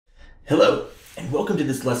Hello, and welcome to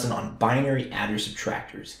this lesson on binary adder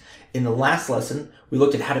subtractors. In the last lesson, we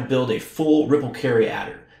looked at how to build a full ripple carry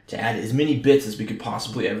adder to add as many bits as we could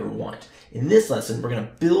possibly ever want. In this lesson, we're going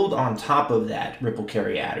to build on top of that ripple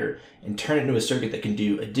carry adder and turn it into a circuit that can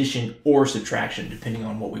do addition or subtraction depending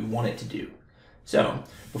on what we want it to do. So,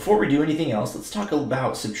 before we do anything else, let's talk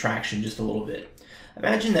about subtraction just a little bit.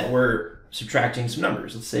 Imagine that we're subtracting some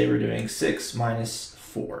numbers. Let's say we're doing 6 minus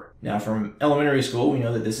 4. Now from elementary school, we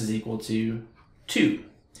know that this is equal to 2.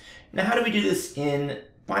 Now how do we do this in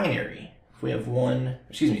binary? If we have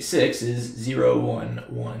 6 is 0, 1,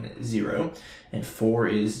 1, 0, and 4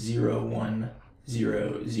 is 0, 1,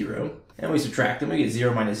 0, 0. And we subtract them, we get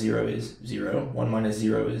 0 minus 0 is 0, 1 minus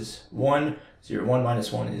 0 is 1, 0, 1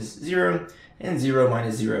 minus 1 is 0, and 0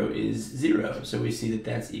 minus 0 is 0. So we see that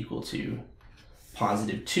that's equal to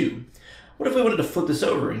positive 2. What if we wanted to flip this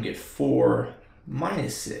over and get 4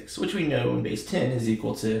 minus 6, which we know in base 10 is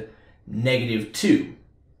equal to negative 2.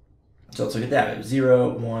 So let's look at that. We have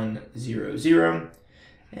 0, 1, 0, 0,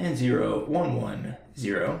 and 0, 1, 1,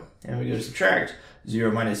 0. And we go to subtract.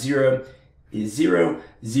 0 minus 0 is 0.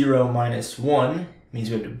 0 minus 1 means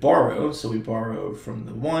we have to borrow, so we borrow from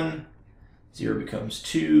the 1. 0 becomes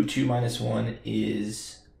 2. 2 minus 1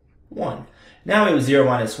 is 1. Now we have 0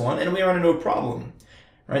 minus 1, and we run into a problem.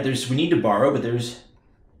 Right? We need to borrow, but there's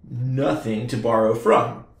nothing to borrow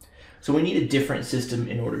from. So we need a different system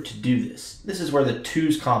in order to do this. This is where the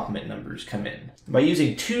 2's complement numbers come in. By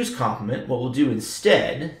using 2's complement, what we'll do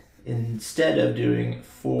instead of doing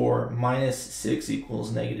 4 minus 6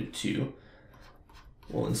 equals negative 2,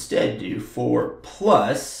 we'll instead do 4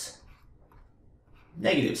 plus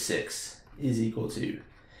negative 6 is equal to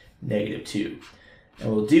negative 2.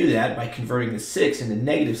 And we'll do that by converting the 6 into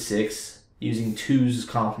negative 6 using 2's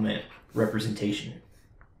complement representation.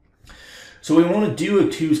 So we want to do a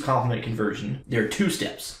 2's complement conversion. There are 2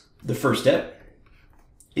 steps. The first step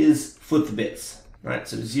is flip the bits. Right?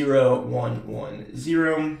 So 0, 1, 1,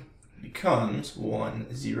 0 becomes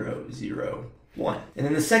 1, 0, 0, 1. And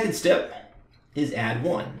then the second step is add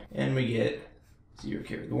 1. And we get 0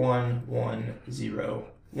 carry the 1, 1, 0,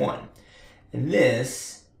 1. And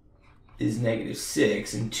this is negative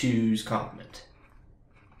 6 in 2's complement.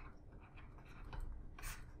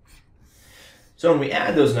 So when we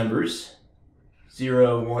add those numbers,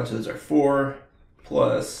 0, 1, so those are 4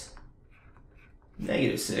 plus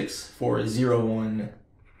negative 6. 4 is 0, 1,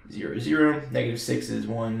 0, 0. Negative 6 is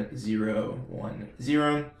 1, 0, 1,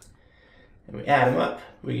 0. And we add them up.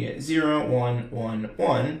 We get 0, 1, 1,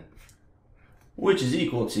 1, which is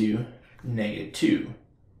equal to negative 2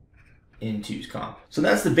 in 2's comp. So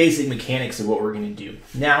that's the basic mechanics of what we're going to do.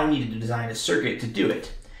 Now we need to design a circuit to do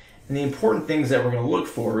it. And the important things that we're going to look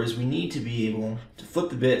for is we need to be able to flip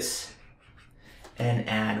the bits and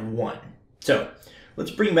add 1. So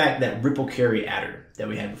let's bring back that ripple carry adder that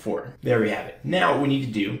we had before. There we have it. Now what we need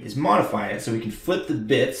to do is modify it so we can flip the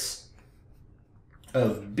bits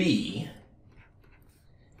of B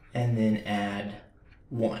and then add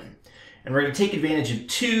 1. And we're going to take advantage of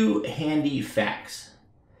 2 handy facts.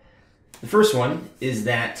 The first one is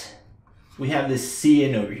that we have this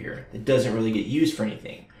Cn over here that doesn't really get used for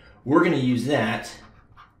anything. We're going to use that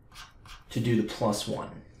to do the plus 1.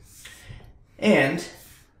 And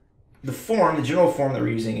the general form that we're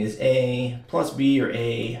using is A plus B or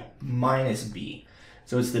A minus B.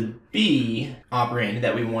 So it's the B operand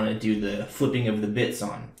that we want to do the flipping of the bits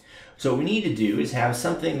on. So what we need to do is have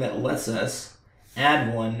something that lets us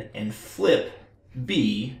add 1 and flip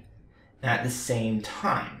B at the same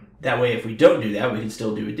time. That way, if we don't do that, we can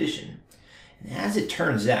still do addition. And as it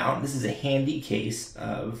turns out, this is a handy case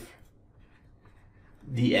of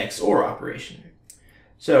the Xor operation.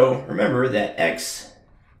 So remember that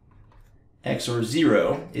XOR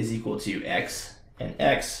 0 is equal to X, and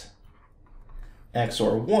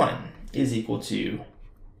XOR 1 is equal to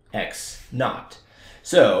X naught.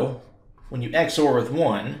 So when you XOR with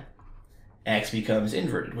 1, X becomes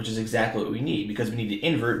inverted, which is exactly what we need because we need to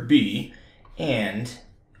invert B and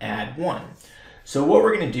add 1. So what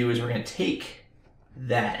we're going to do is we're going to take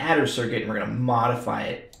that adder circuit and we're going to modify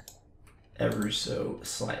it ever so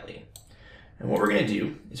slightly. And what we're going to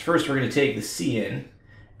do is first we're going to take the Cn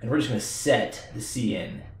and we're just going to set the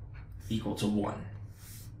Cn equal to 1.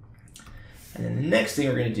 And then the next thing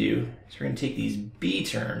we're going to do is we're going to take these B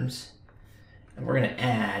terms and we're going to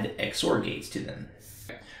add XOR gates to them.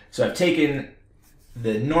 So I've taken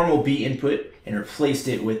the normal B input and replaced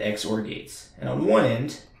it with XOR gates. And on one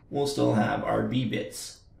end, we'll still have our B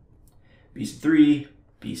bits. B sub 3,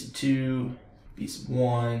 B sub 2, B sub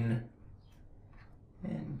 1,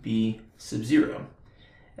 and B sub 0.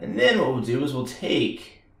 And then what we'll do is we'll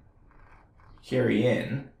take carry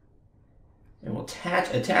in and we'll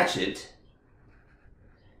attach it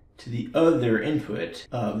to the other input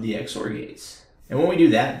of the XOR gates. And when we do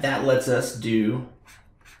that, that lets us do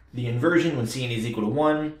the inversion when C and A is equal to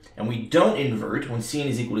 1, and we don't invert when C and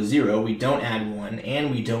A is equal to 0, we don't add 1,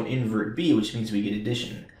 and we don't invert B, which means we get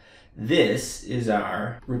addition. This is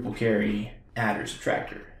our ripple carry adder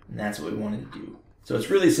subtractor, and that's what we wanted to do. So it's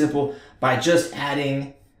really simple. By just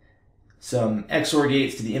adding some XOR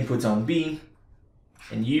gates to the inputs on B,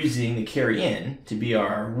 and using the carry in to be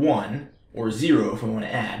our 1, or 0 if we want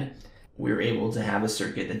to add, we're able to have a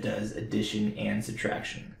circuit that does addition and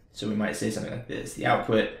subtraction. So we might say something like this: the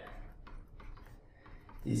output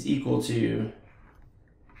is equal to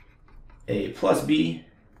A plus B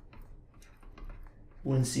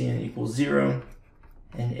when Cn equals 0,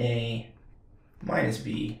 and A minus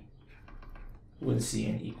B when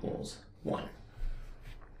Cn equals 1.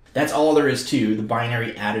 That's all there is to the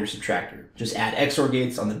binary adder subtractor. Just add XOR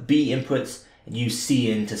gates on the B inputs and use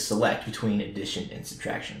Cn to select between addition and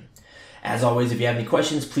subtraction. As always, if you have any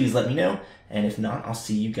questions, please let me know. And if not, I'll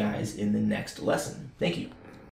see you guys in the next lesson. Thank you.